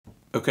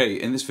Okay,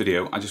 in this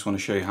video I just want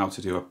to show you how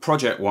to do a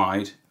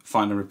project-wide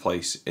find and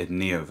replace in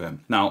Neovim.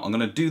 Now I'm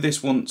going to do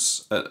this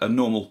once at a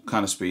normal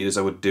kind of speed as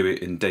I would do it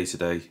in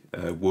day-to-day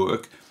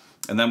work,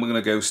 and then we're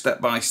going to go step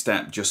by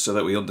step just so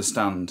that we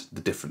understand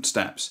the different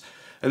steps.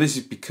 And this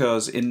is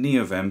because in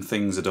Neovim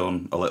things are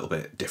done a little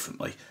bit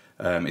differently.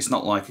 It's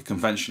not like a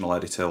conventional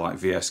editor like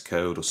VS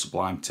Code or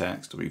Sublime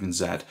Text or even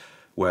Z,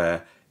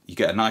 where you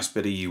get a nice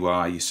bit of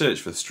UI, you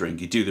search for the string,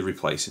 you do the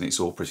replace, and it's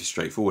all pretty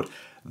straightforward.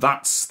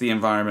 That's the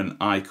environment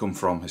I come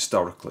from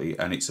historically,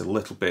 and it's a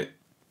little bit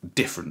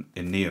different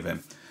in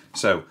Neovim.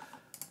 So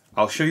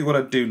I'll show you what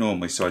I'd do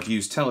normally. So I'd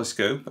use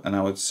Telescope and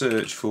I would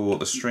search for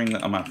the string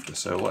that I'm after.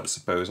 So let's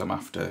suppose I'm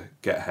after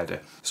get header.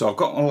 So I've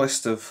got a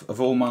list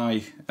of all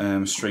my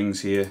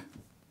strings here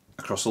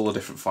across all the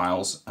different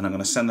files, and I'm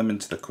going to send them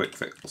into the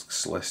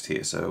Quickfix list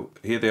here. So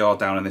here they are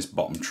down in this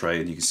bottom tray,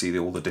 and you can see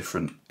all the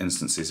different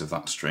instances of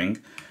that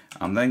string.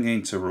 I'm then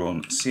going to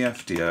run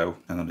cfdo,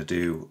 and I'm going to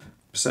do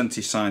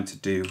 %sign to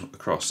do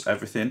across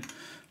everything.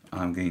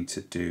 I'm going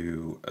to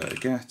do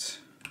get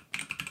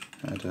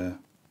header,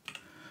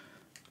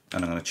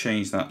 and I'm going to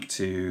change that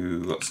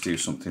to, let's do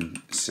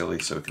something silly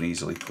so we can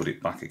easily put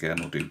it back again.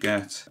 We'll do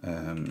get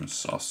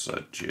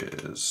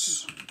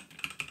sausages.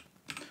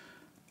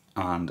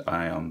 And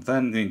I am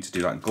then going to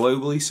do that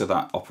globally, so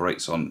that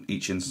operates on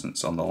each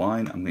instance on the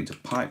line. I'm going to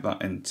pipe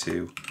that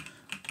into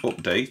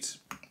update,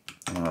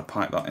 and I'm going to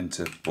pipe that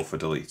into buffer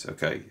delete.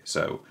 Okay,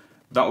 so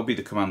that would be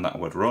the command that I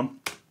would run.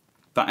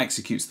 That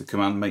executes the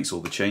command, makes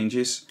all the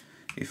changes.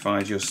 If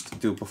I just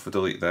do buffer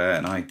delete there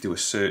and I do a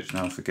search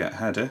now for get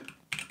header,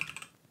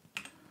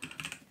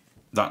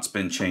 that's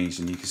been changed,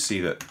 and you can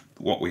see that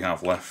what we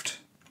have left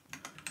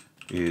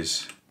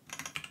is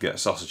get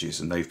sausages,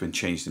 and they've been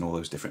changed in all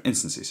those different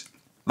instances.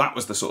 That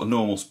was the sort of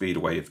normal speed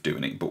way of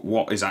doing it, but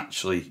what is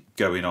actually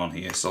going on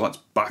here? So let's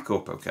back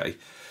up, okay?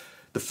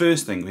 The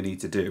first thing we need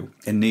to do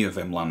in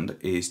Neovim land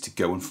is to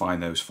go and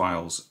find those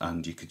files,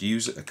 and you could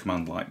use a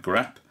command like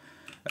grep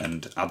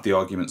and add the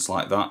arguments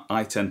like that.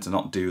 I tend to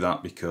not do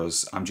that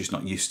because I'm just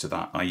not used to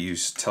that. I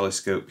use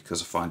Telescope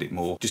because I find it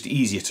more just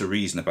easier to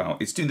reason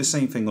about. It's doing the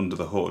same thing under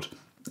the hood,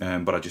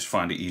 but I just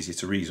find it easier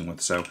to reason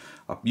with. So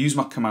I'll use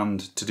my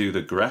command to do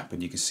the grep,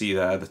 and you can see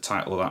there the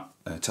title of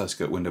that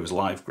Telescope window is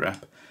live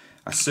grep.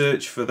 I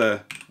search for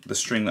the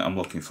string that I'm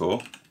looking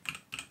for.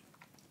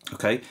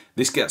 Okay,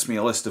 this gets me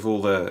a list of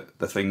all the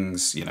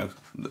things, you know,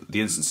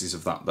 the instances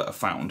of that are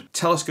found.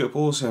 Telescope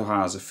also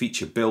has a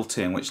feature built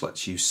in which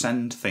lets you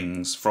send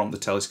things from the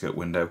Telescope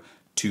window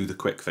to the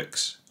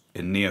Quickfix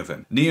in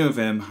Neovim.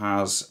 Neovim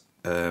has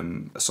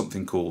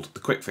something called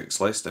the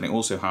Quickfix list, and it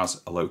also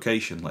has a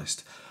location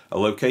list. A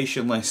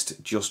location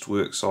list just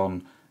works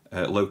on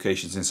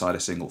locations inside a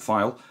single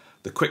file.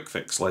 The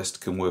Quickfix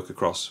list can work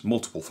across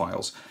multiple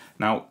files.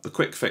 Now, the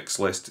Quickfix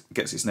list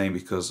gets its name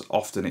because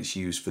often it's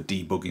used for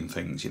debugging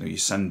things. You know, you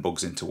send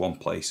bugs into one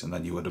place and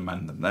then you would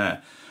amend them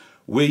there.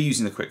 We're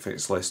using the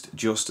Quickfix list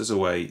just as a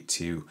way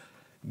to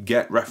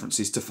get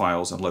references to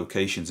files and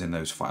locations in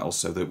those files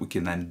so that we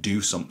can then do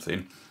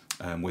something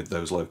with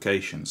those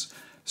locations.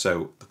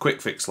 So the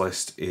Quickfix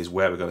list is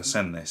where we're going to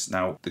send this.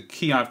 Now, the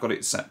key I've got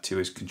it set to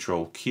is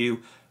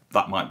Control-Q.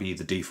 That might be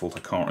the default, I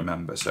can't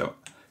remember. So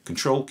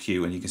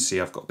Control-Q, and you can see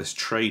I've got this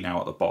tray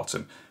now at the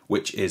bottom,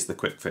 which is the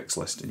Quickfix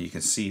list, and you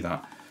can see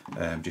that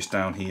just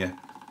down here.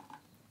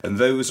 And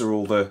those are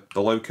all the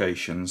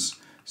locations,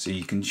 so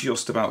you can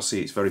just about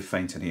see it's very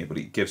faint in here, but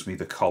it gives me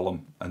the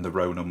column and the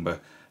row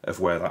number of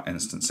where that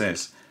instance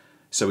is.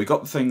 So we've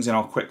got the things in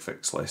our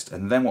Quickfix list,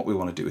 and then what we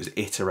want to do is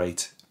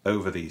iterate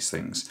over these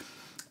things.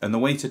 And the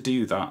way to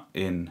do that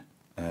in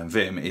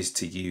Vim is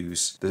to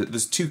use,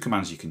 there's two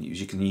commands you can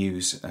use. You can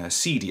use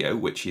cfdo,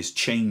 which is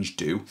change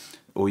do,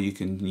 or you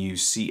can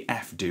use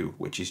cfdo,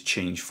 which is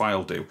change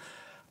file do.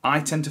 I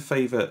tend to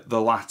favour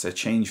the latter,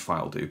 change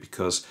file do,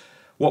 because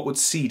what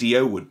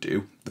cfdo would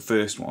do, the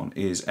first one,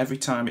 is every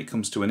time it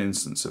comes to an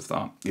instance of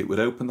that, it would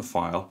open the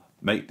file,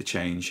 make the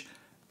change,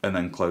 and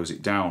then close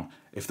it down.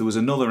 If there was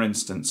another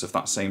instance of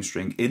that same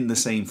string in the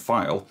same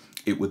file,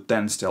 it would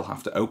then still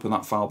have to open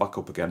that file back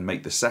up again,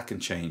 make the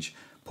second change,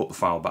 put the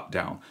file back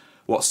down.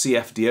 What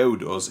cfdo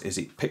does is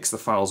it picks the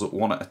files up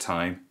one at a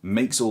time,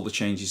 makes all the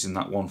changes in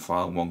that one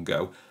file in one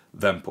go,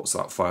 then puts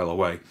that file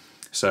away.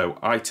 So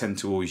I tend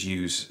to always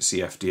use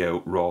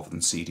cfdo rather than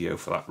cfdo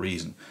for that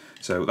reason.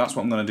 So that's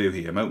what I'm going to do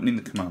here. I'm opening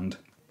the command,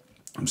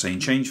 I'm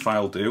saying change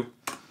file do,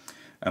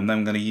 and then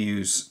I'm going to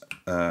use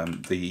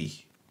the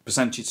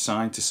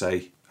 %sign to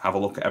say have a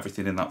look at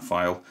everything in that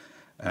file.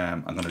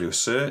 I'm going to do a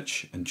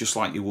search, and just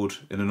like you would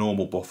in a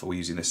normal buffer, we're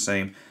using the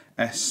same /.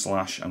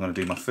 I'm going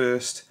to do my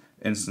first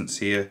instance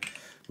here,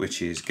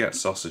 which is get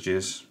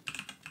sausages,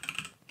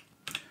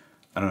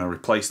 and I'm going to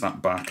replace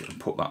that back and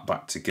put that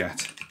back to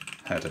get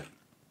header.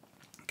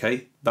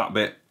 Okay, that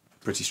bit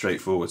pretty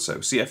straightforward. So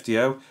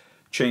cfdo,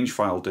 change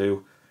file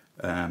do,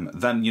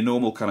 then your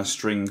normal kind of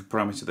string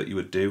parameter that you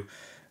would do.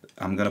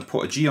 I'm going to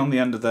put a G on the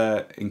end of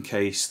there in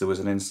case there was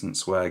an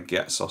instance where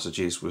get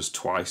sausages was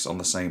twice on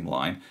the same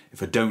line.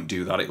 If I don't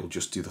do that, it will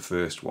just do the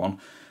first one.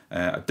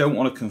 I don't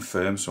want to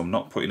confirm, so I'm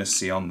not putting a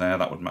C on there.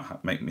 That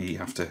would make me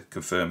have to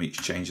confirm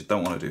each change. I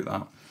don't want to do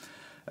that.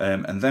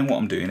 And then what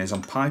I'm doing is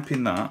I'm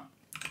piping that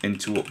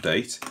into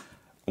update.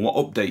 And what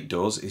update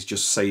does is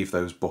just save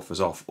those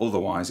buffers off.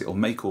 Otherwise, it'll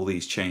make all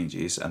these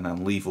changes and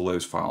then leave all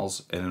those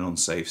files in an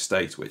unsafe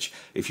state, which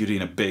if you're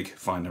doing a big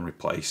find and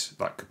replace,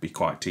 that could be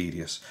quite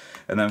tedious.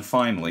 And then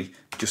finally,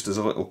 just as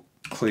a little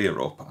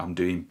clear up, I'm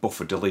doing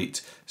buffer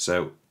delete.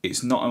 So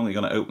it's not only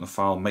going to open the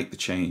file, make the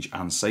change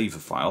and save the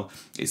file,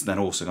 it's then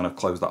also going to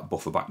close that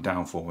buffer back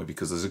down for me,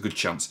 because there's a good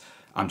chance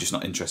I'm just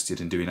not interested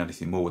in doing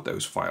anything more with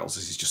those files.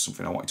 This is just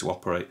something I want to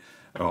operate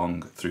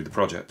along through the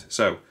project.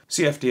 So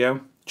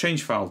cfdo,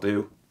 change file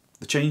do,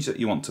 the change that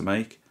you want to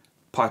make,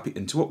 pipe it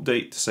into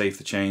update to save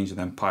the change, and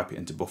then pipe it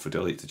into buffer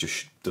delete to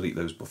just delete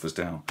those buffers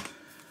down.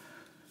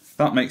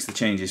 That makes the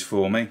changes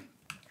for me.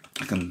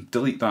 I can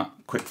delete that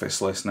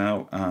Quickfix list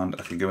now, and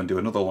I can go and do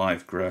another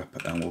live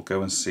grep, and we'll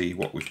go and see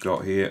what we've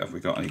got here. Have we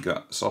got any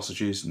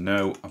sausages?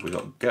 No. Have we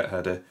got get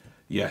header?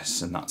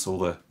 Yes, and that's all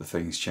the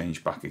things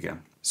changed back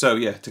again. So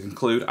yeah, to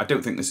conclude, I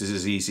don't think this is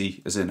as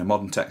easy as in a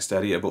modern text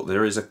editor, but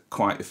there is a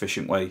quite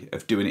efficient way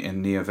of doing it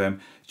in Neovim.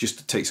 It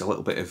just takes a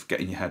little bit of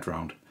getting your head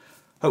round.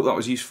 Hope that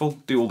was useful.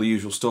 Do all the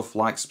usual stuff,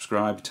 like,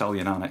 subscribe, tell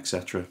your nan,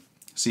 etc.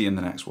 See you in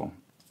the next one.